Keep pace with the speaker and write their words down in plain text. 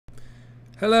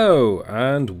Hello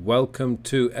and welcome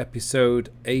to episode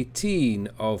 18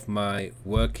 of my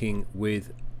Working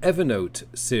with Evernote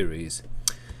series.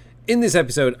 In this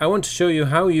episode, I want to show you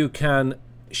how you can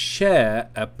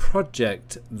share a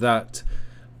project that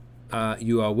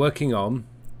you are working on,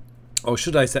 or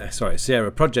should I say, share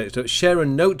a project, or share a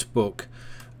notebook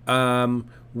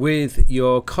with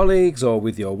your colleagues or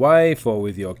with your wife or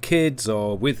with your kids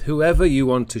or with whoever you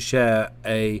want to share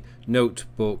a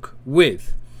notebook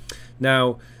with.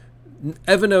 Now,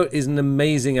 Evernote is an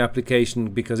amazing application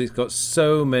because it's got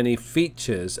so many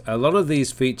features. A lot of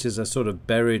these features are sort of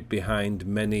buried behind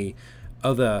many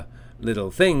other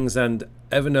little things, and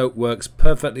Evernote works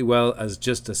perfectly well as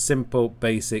just a simple,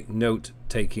 basic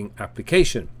note-taking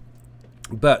application.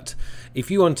 But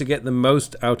if you want to get the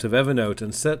most out of Evernote,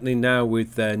 and certainly now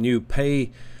with their new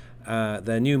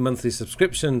monthly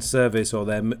subscription service, or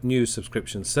their new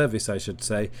subscription service I should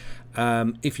say,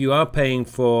 if you are paying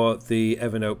for the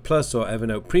Evernote Plus or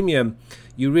Evernote Premium,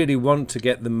 you really want to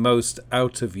get the most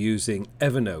out of using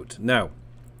Evernote. Now,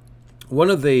 one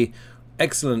of the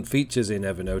excellent features in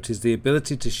Evernote is the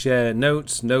ability to share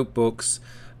notes, notebooks,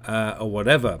 or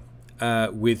whatever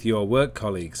with your work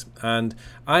colleagues. And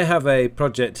I have a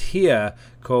project here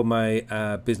called my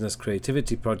business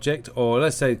creativity project, or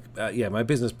let's say my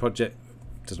business project,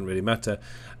 doesn't really matter.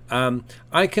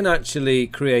 I can actually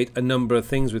create a number of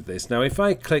things with this. Now if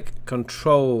I do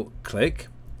control click,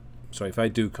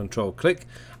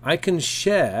 I can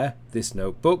share this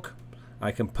notebook.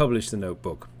 I can publish the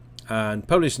notebook, and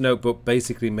publish the notebook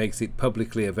basically makes it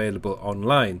publicly available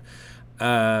online.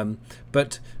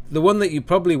 But the one that you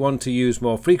probably want to use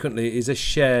more frequently is a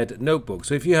shared notebook.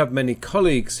 So if you have many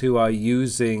colleagues who are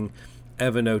using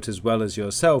Evernote as well as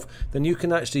yourself, then you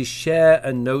can actually share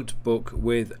a notebook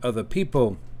with other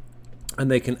people, and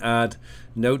they can add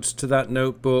notes to that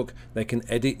notebook. They can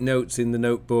edit notes in the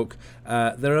notebook.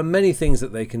 There are many things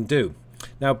that they can do.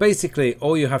 Now basically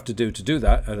all you have to do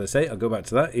that, as I say, I'll go back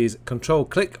to that, is control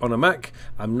click on a Mac.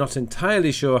 I'm not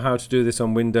entirely sure how to do this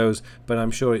on Windows, but I'm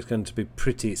sure it's going to be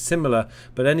pretty similar.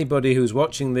 But anybody who's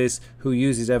watching this who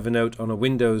uses Evernote on a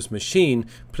Windows machine,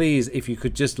 please, if you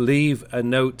could just leave a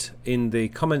note in the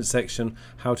comment section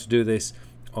how to do this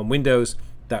on Windows,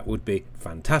 that would be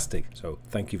fantastic. So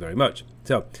thank you very much.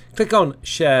 So click on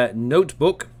Share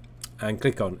Notebook and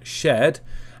click on Shared.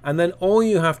 And then all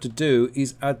you have to do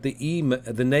is add the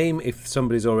name if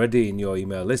somebody's already in your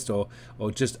email list, or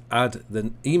just add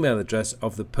the email address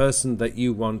of the person that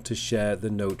you want to share the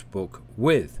notebook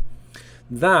with.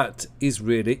 That is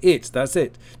really it. That's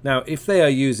it. Now, if they are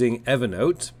using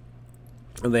Evernote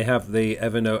and they have the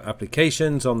Evernote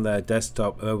applications on their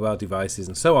desktop, mobile devices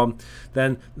and so on,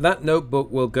 then that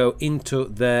notebook will go into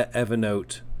their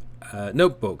Evernote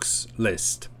notebooks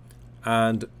list.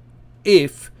 And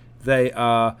if they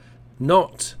are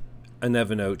not an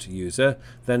Evernote user,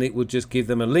 then it will just give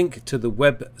them a link to the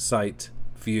website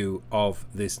view of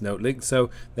this note link, so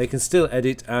they can still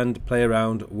edit and play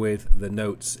around with the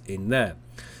notes in there.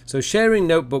 So sharing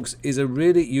notebooks is a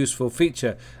really useful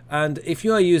feature, and if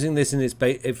you are using this in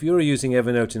if you're using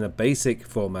Evernote in a basic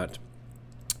format,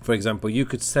 for example, you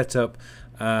could set up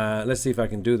let's see if I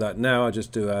can do that now. I'll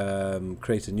just do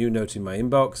create a new note in my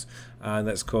inbox, and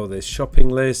let's call this shopping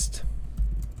list.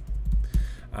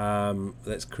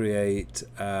 Let's create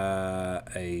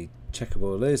a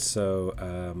checkable list, so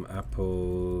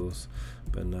apples,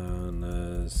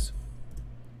 bananas,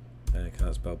 I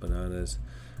can't spell bananas,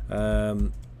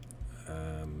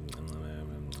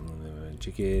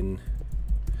 chicken,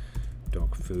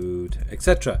 dog food,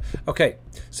 etc. Okay,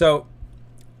 so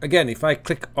again, if I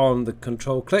click on the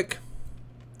control click,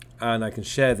 and I can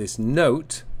share this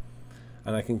note,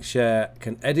 and I can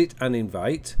edit and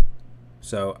invite,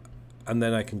 and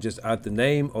then I can just add the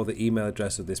name or the email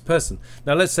address of this person.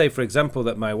 Now let's say, for example,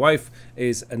 that my wife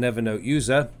is an Evernote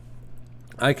user.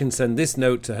 I can send this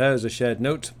note to her as a shared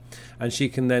note, and she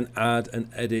can then add and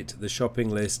edit the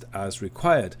shopping list as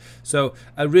required. So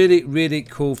a really, really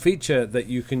cool feature that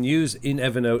you can use in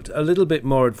Evernote, a little bit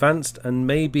more advanced and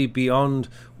maybe beyond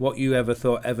what you ever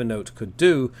thought Evernote could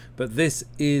do, but this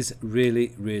is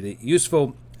really, really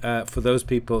useful for those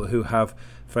people who have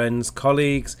friends,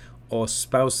 colleagues, or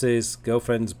spouses,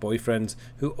 girlfriends, boyfriends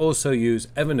who also use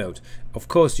Evernote. Of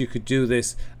course, you could do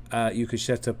this. You could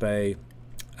set up a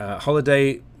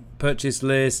holiday purchase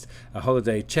list, a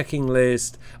holiday checking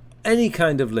list, any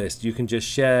kind of list you can just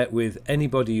share with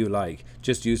anybody you like,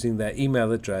 just using their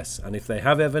email address. And if they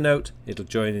have Evernote, it'll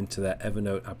join into their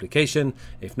Evernote application.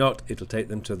 If not, it'll take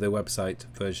them to the website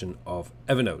version of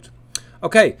Evernote.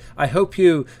 Okay, I hope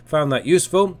you found that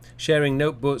useful, sharing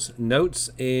notes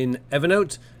in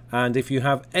Evernote. And if you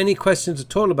have any questions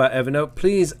at all about Evernote,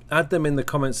 please add them in the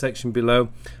comment section below.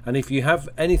 And if you have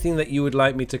anything that you would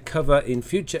like me to cover in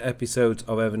future episodes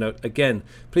of Evernote, again,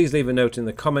 please leave a note in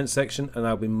the comment section and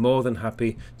I'll be more than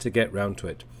happy to get round to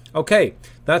it. Okay,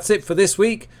 that's it for this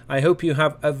week. I hope you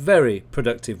have a very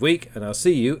productive week and I'll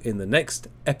see you in the next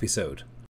episode.